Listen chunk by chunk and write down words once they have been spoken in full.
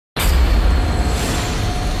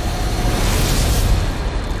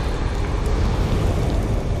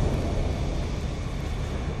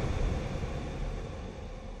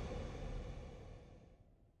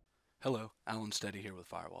Alan Steady here with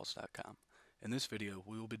Firewalls.com. In this video,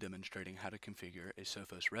 we will be demonstrating how to configure a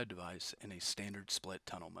Sophos RED device in a standard split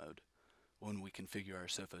tunnel mode. When we configure our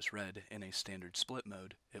Sophos RED in a standard split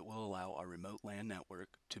mode, it will allow our remote LAN network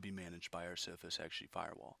to be managed by our Sophos RED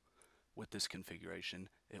firewall. With this configuration,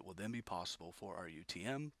 it will then be possible for our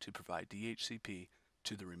UTM to provide DHCP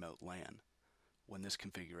to the remote LAN. When this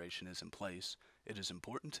configuration is in place, it is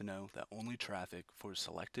important to know that only traffic for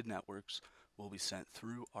selected networks will be sent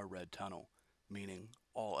through our RED tunnel, meaning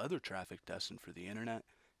all other traffic destined for the internet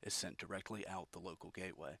is sent directly out the local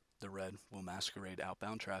gateway. The RED will masquerade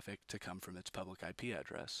outbound traffic to come from its public IP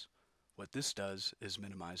address. What this does is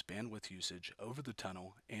minimize bandwidth usage over the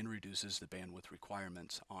tunnel and reduces the bandwidth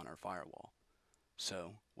requirements on our firewall.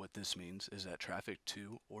 So, what this means is that traffic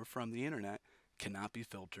to or from the internet cannot be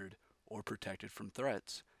filtered or protected from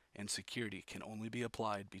threats, and security can only be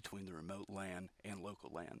applied between the remote LAN and local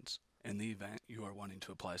LANs. In the event you are wanting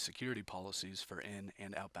to apply security policies for in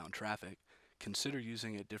and outbound traffic, consider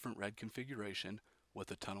using a different RED configuration with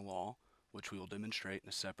a tunnel wall, which we will demonstrate in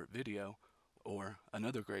a separate video, or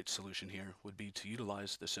another great solution here would be to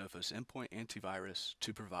utilize the Sophos Endpoint Antivirus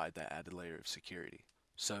to provide that added layer of security.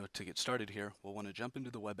 So to get started here, we'll want to jump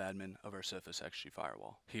into the web admin of our Sophos XG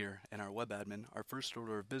firewall. Here in our web admin, our first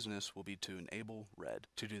order of business will be to enable RED.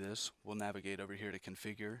 To do this, we'll navigate over here to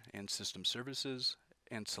Configure and System Services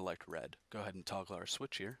and select RED. Go ahead and toggle our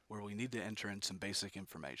switch here, where we need to enter in some basic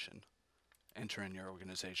information. Enter in your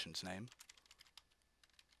organization's name,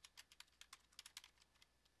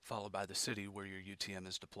 followed by the city where your UTM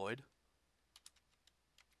is deployed,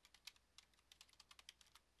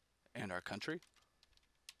 and our country.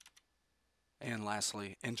 And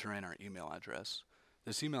lastly, enter in our email address.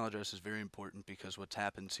 This email address is very important because what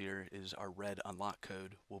happens here is our RED unlock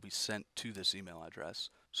code will be sent to this email address.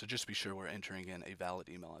 So just be sure we're entering in a valid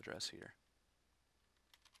email address here.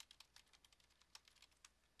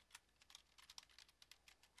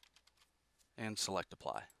 And select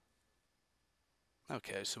apply.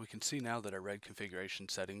 Okay, so we can see now that our RED configuration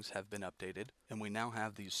settings have been updated, and we now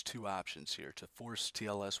have these two options here to force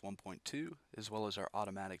TLS 1.2 as well as our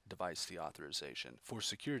automatic device deauthorization. For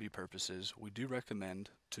security purposes, we do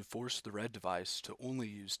recommend to force the RED device to only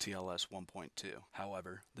use TLS 1.2.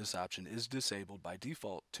 However, this option is disabled by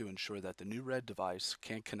default to ensure that the new RED device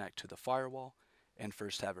can connect to the firewall and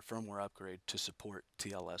first have a firmware upgrade to support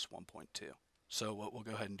TLS 1.2. So what we'll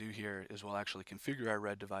go ahead and do here is we'll actually configure our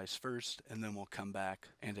RED device first, and then we'll come back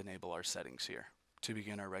and enable our settings here. To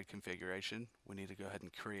begin our RED configuration, we need to go ahead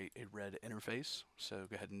and create a RED interface. So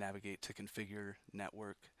go ahead and navigate to Configure,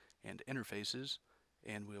 Network, and Interfaces,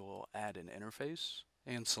 and we will add an interface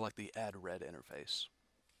and select the Add RED interface.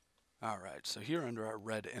 Alright, so here under our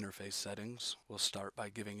RED interface settings, we'll start by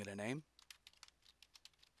giving it a name.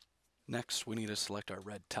 Next, we need to select our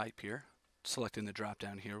RED type here. Selecting the drop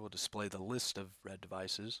down here will display the list of RED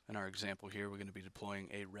devices. In our example here, we're going to be deploying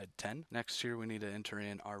a RED 10. Next here, we need to enter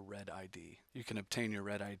in our RED ID. You can obtain your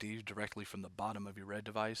RED ID directly from the bottom of your RED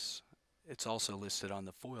device. It's also listed on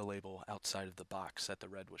the foil label outside of the box that the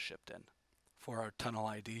RED was shipped in. For our tunnel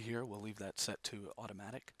ID here, we'll leave that set to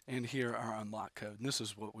automatic. And here our unlock code. And this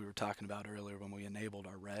is what we were talking about earlier when we enabled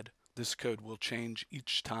our RED. This code will change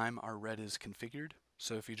each time our RED is configured.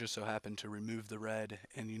 So if you just so happen to remove the RED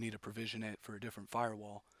and you need to provision it for a different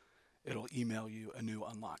firewall, it'll email you a new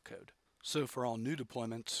unlock code. So for all new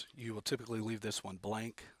deployments, you will typically leave this one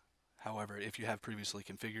blank. However, if you have previously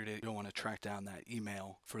configured it, you'll want to track down that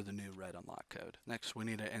email for the new RED unlock code. Next, we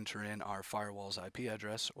need to enter in our firewall's IP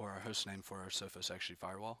address or our hostname for our Sophos XG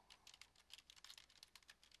firewall.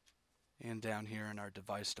 And down here in our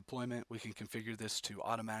device deployment, we can configure this to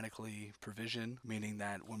automatically provision, meaning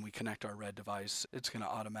that when we connect our RED device, it's going to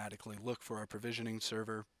automatically look for our provisioning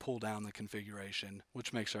server, pull down the configuration,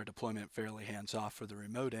 which makes our deployment fairly hands-off for the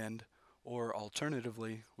remote end. Or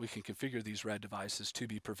alternatively, we can configure these RED devices to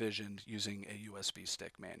be provisioned using a USB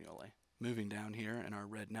stick manually. Moving down here in our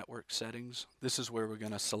RED network settings, this is where we're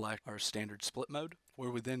going to select our standard split mode,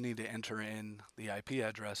 where we then need to enter in the IP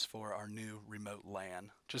address for our new remote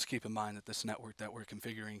LAN. Just keep in mind that this network that we're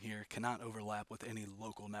configuring here cannot overlap with any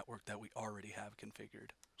local network that we already have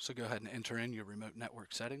configured. So go ahead and enter in your remote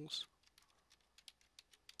network settings,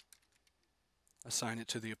 assign it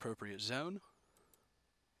to the appropriate zone,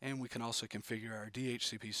 and we can also configure our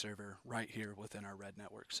DHCP server right here within our RED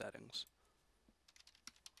network settings.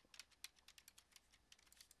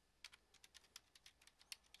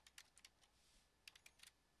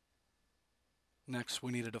 Next,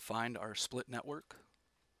 we need to define our split network.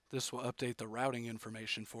 This will update the routing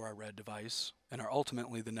information for our RED device and are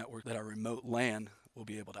ultimately the network that our remote LAN will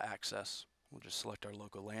be able to access. We'll just select our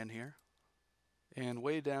local LAN here. And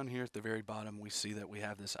way down here at the very bottom, we see that we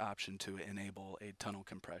have this option to enable a tunnel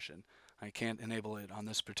compression. I can't enable it on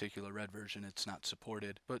this particular Red version, it's not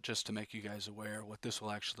supported, but just to make you guys aware, what this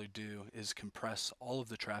will actually do is compress all of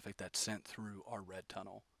the traffic that's sent through our Red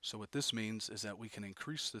tunnel. So what this means is that we can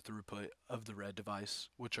increase the throughput of the Red device,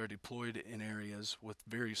 which are deployed in areas with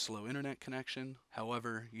very slow internet connection.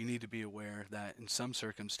 However, you need to be aware that in some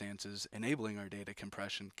circumstances, enabling our data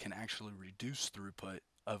compression can actually reduce throughput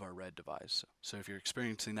of our Red device. So if you're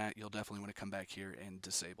experiencing that, you'll definitely want to come back here and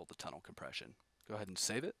disable the tunnel compression. Go ahead and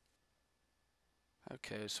save it.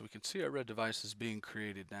 Okay, so we can see our Red device is being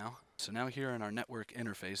created now. So now here in our network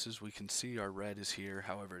interfaces, we can see our Red is here,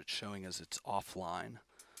 however it's showing as it's offline.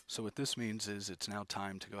 So what this means is it's now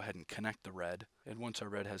time to go ahead and connect the Red, and once our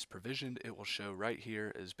Red has provisioned, it will show right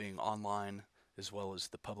here as being online, as well as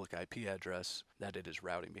the public IP address that it is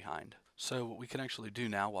routing behind. So what we can actually do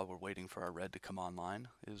now while we're waiting for our Red to come online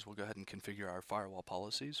is we'll go ahead and configure our firewall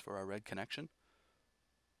policies for our Red connection.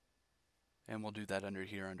 And we'll do that under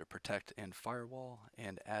here under Protect and Firewall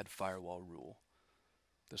and Add Firewall Rule.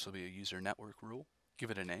 This will be a user network rule.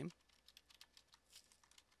 Give it a name.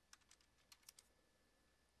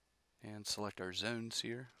 And select our zones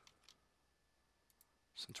here.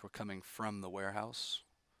 Since we're coming from the warehouse,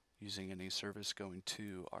 using any service going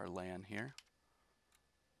to our LAN here.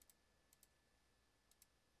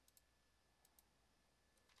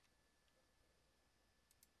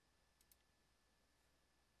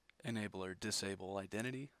 Enable or disable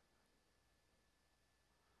identity.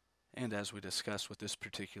 And as we discussed with this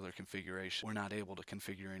particular configuration, we're not able to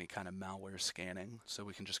configure any kind of malware scanning, so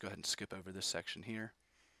we can just go ahead and skip over this section here.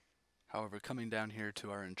 However, coming down here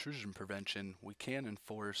to our intrusion prevention, we can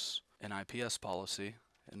enforce an IPS policy.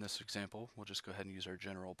 In this example, we'll just go ahead and use our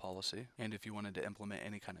general policy. And if you wanted to implement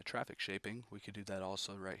any kind of traffic shaping, we could do that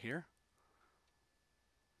also right here.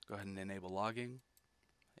 Go ahead and enable logging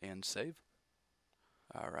and save.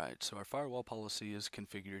 Alright, so our firewall policy is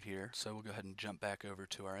configured here, so we'll go ahead and jump back over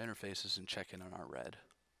to our interfaces and check in on our Red.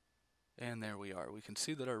 And there we are. We can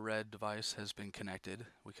see that our Red device has been connected.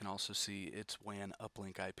 We can also see its WAN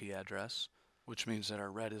uplink IP address, which means that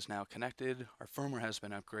our Red is now connected, our firmware has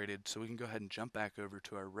been upgraded, so we can go ahead and jump back over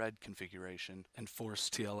to our Red configuration and force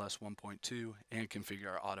TLS 1.2 and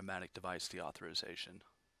configure our automatic device deauthorization.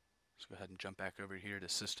 Let's go ahead and jump back over here to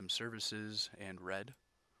System Services and Red.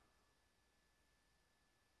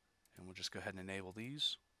 And we'll just go ahead and enable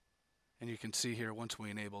these. And you can see here, once we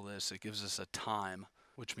enable this, it gives us a time,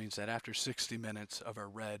 which means that after 60 minutes of our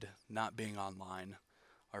Red not being online,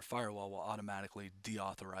 our firewall will automatically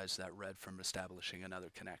deauthorize that Red from establishing another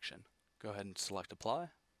connection. Go ahead and select Apply.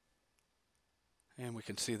 And we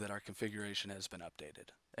can see that our configuration has been updated.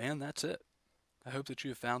 And that's it. I hope that you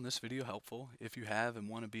have found this video helpful. If you have and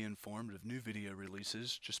want to be informed of new video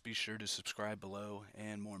releases, just be sure to subscribe below,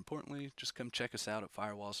 and more importantly, just come check us out at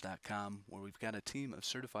Firewalls.com, where we've got a team of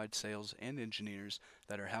certified sales and engineers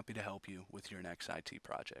that are happy to help you with your next IT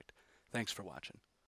project. Thanks for watching.